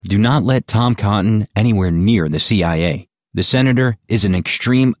Do not let Tom Cotton anywhere near the CIA. The senator is an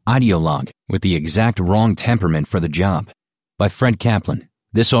extreme ideologue with the exact wrong temperament for the job. By Fred Kaplan.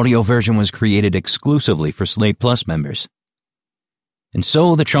 This audio version was created exclusively for Slate Plus members. And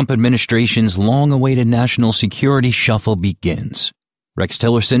so the Trump administration's long-awaited national security shuffle begins. Rex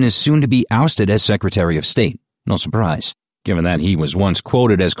Tillerson is soon to be ousted as Secretary of State. No surprise, given that he was once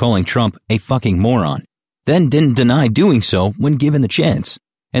quoted as calling Trump a fucking moron, then didn't deny doing so when given the chance,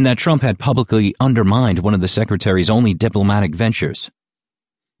 and that Trump had publicly undermined one of the secretary's only diplomatic ventures.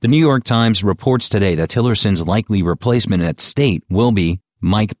 The New York Times reports today that Tillerson's likely replacement at State will be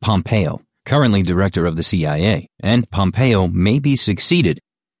Mike Pompeo, currently director of the CIA, and Pompeo may be succeeded,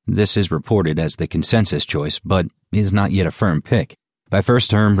 this is reported as the consensus choice, but is not yet a firm pick, by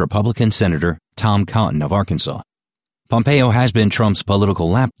first-term Republican Senator Tom Cotton of Arkansas. Pompeo has been Trump's political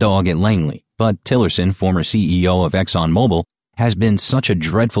lapdog at Langley, but Tillerson, former CEO of ExxonMobil, has been such a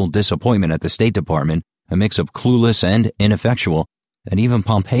dreadful disappointment at the State Department, a mix of clueless and ineffectual, that even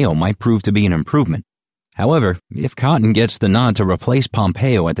Pompeo might prove to be an improvement. However, if Cotton gets the nod to replace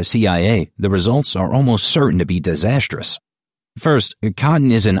Pompeo at the CIA, the results are almost certain to be disastrous. First,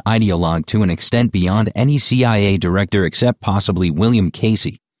 Cotton is an ideologue to an extent beyond any CIA director except possibly William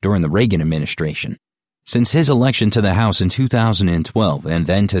Casey during the Reagan administration. Since his election to the House in 2012 and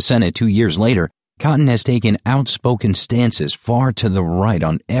then to Senate 2 years later, Cotton has taken outspoken stances far to the right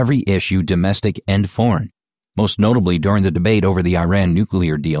on every issue, domestic and foreign. Most notably during the debate over the Iran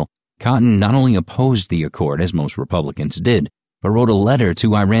nuclear deal, Cotton not only opposed the accord, as most Republicans did, but wrote a letter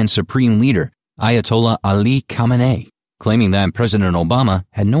to Iran's supreme leader, Ayatollah Ali Khamenei, claiming that President Obama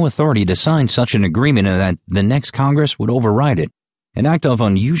had no authority to sign such an agreement and that the next Congress would override it, an act of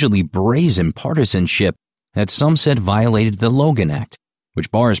unusually brazen partisanship that some said violated the Logan Act, which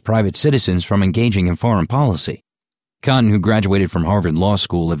bars private citizens from engaging in foreign policy. Cotton, who graduated from Harvard Law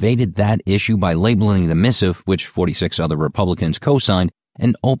School, evaded that issue by labeling the missive, which 46 other Republicans co-signed,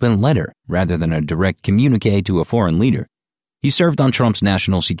 an open letter rather than a direct communique to a foreign leader. He served on Trump's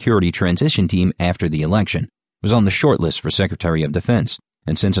national security transition team after the election, was on the short list for Secretary of Defense,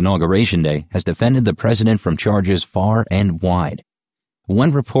 and since Inauguration Day has defended the president from charges far and wide.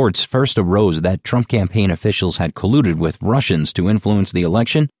 When reports first arose that Trump campaign officials had colluded with Russians to influence the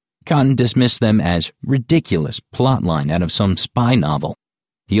election, Cotton dismissed them as ridiculous plotline out of some spy novel.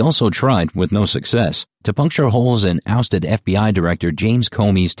 He also tried, with no success, to puncture holes in ousted FBI Director James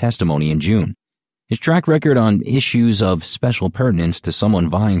Comey's testimony in June. His track record on issues of special pertinence to someone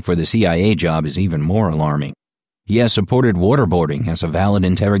vying for the CIA job is even more alarming. He has supported waterboarding as a valid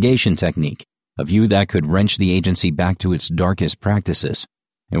interrogation technique, a view that could wrench the agency back to its darkest practices.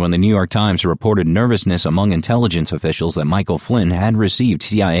 And when the New York Times reported nervousness among intelligence officials that Michael Flynn had received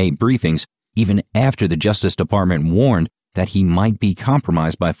CIA briefings even after the Justice Department warned that he might be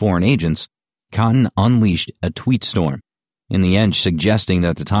compromised by foreign agents, Cotton unleashed a tweet storm, in the end suggesting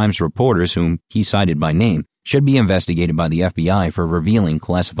that the Times reporters, whom he cited by name, should be investigated by the FBI for revealing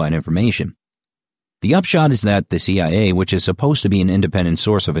classified information. The upshot is that the CIA, which is supposed to be an independent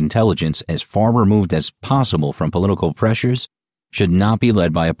source of intelligence as far removed as possible from political pressures, should not be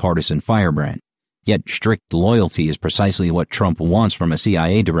led by a partisan firebrand. Yet strict loyalty is precisely what Trump wants from a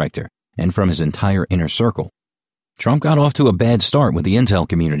CIA director and from his entire inner circle. Trump got off to a bad start with the intel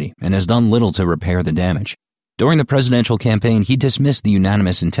community and has done little to repair the damage. During the presidential campaign, he dismissed the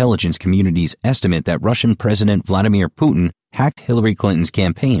unanimous intelligence community's estimate that Russian President Vladimir Putin hacked Hillary Clinton's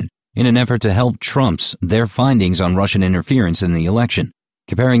campaign in an effort to help trumps their findings on Russian interference in the election,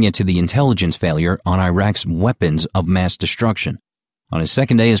 comparing it to the intelligence failure on Iraq's weapons of mass destruction. On his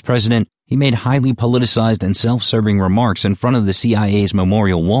second day as president, he made highly politicized and self-serving remarks in front of the CIA's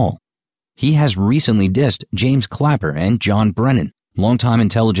memorial wall. He has recently dissed James Clapper and John Brennan, longtime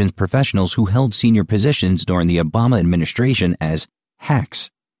intelligence professionals who held senior positions during the Obama administration, as hacks.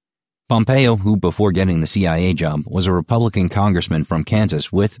 Pompeo, who before getting the CIA job was a Republican congressman from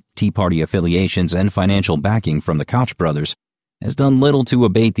Kansas with Tea Party affiliations and financial backing from the Koch brothers, has done little to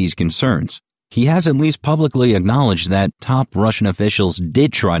abate these concerns. He has at least publicly acknowledged that top Russian officials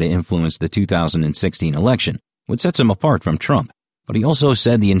did try to influence the 2016 election, which sets him apart from Trump. But he also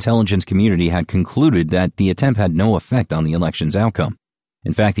said the intelligence community had concluded that the attempt had no effect on the election's outcome.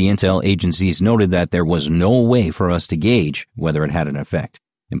 In fact, the intel agencies noted that there was no way for us to gauge whether it had an effect,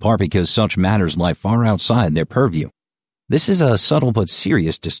 in part because such matters lie far outside their purview. This is a subtle but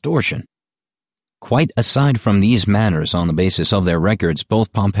serious distortion. Quite aside from these matters, on the basis of their records,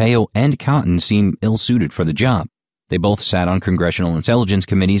 both Pompeo and Cotton seem ill-suited for the job. They both sat on congressional intelligence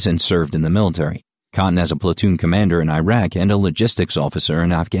committees and served in the military. Cotton as a platoon commander in Iraq and a logistics officer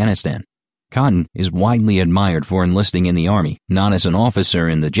in Afghanistan. Cotton is widely admired for enlisting in the Army, not as an officer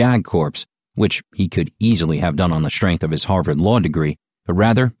in the JAG Corps, which he could easily have done on the strength of his Harvard law degree, but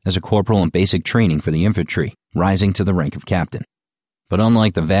rather as a corporal in basic training for the infantry, rising to the rank of captain. But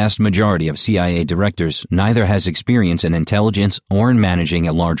unlike the vast majority of CIA directors, neither has experience in intelligence or in managing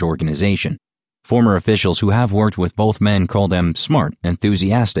a large organization. Former officials who have worked with both men call them smart,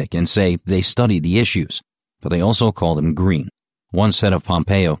 enthusiastic, and say they study the issues, but they also call them green. One said of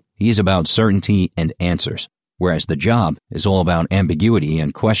Pompeo, he's about certainty and answers, whereas the job is all about ambiguity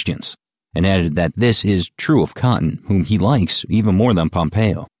and questions, and added that this is true of Cotton, whom he likes even more than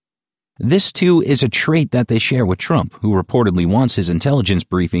Pompeo. This, too, is a trait that they share with Trump, who reportedly wants his intelligence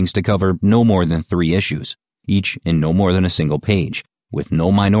briefings to cover no more than 3 issues, each in no more than a single page, with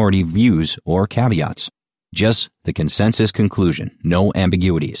no minority views or caveats. Just the consensus conclusion, no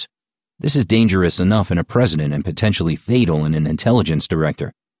ambiguities. This is dangerous enough in a president and potentially fatal in an intelligence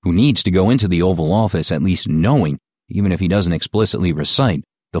director, who needs to go into the Oval Office at least knowing, even if he doesn't explicitly recite,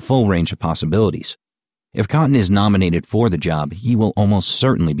 the full range of possibilities. If Cotton is nominated for the job, he will almost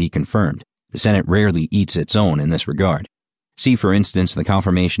certainly be confirmed. The Senate rarely eats its own in this regard. See, for instance, the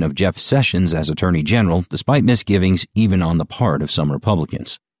confirmation of Jeff Sessions as Attorney General, despite misgivings even on the part of some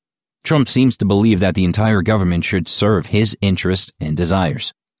Republicans. Trump seems to believe that the entire government should serve his interests and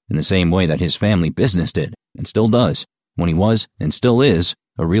desires, in the same way that his family business did, and still does, when he was, and still is,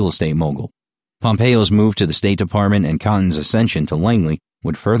 a real estate mogul. Pompeo's move to the State Department and Cotton's ascension to Langley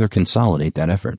would further consolidate that effort.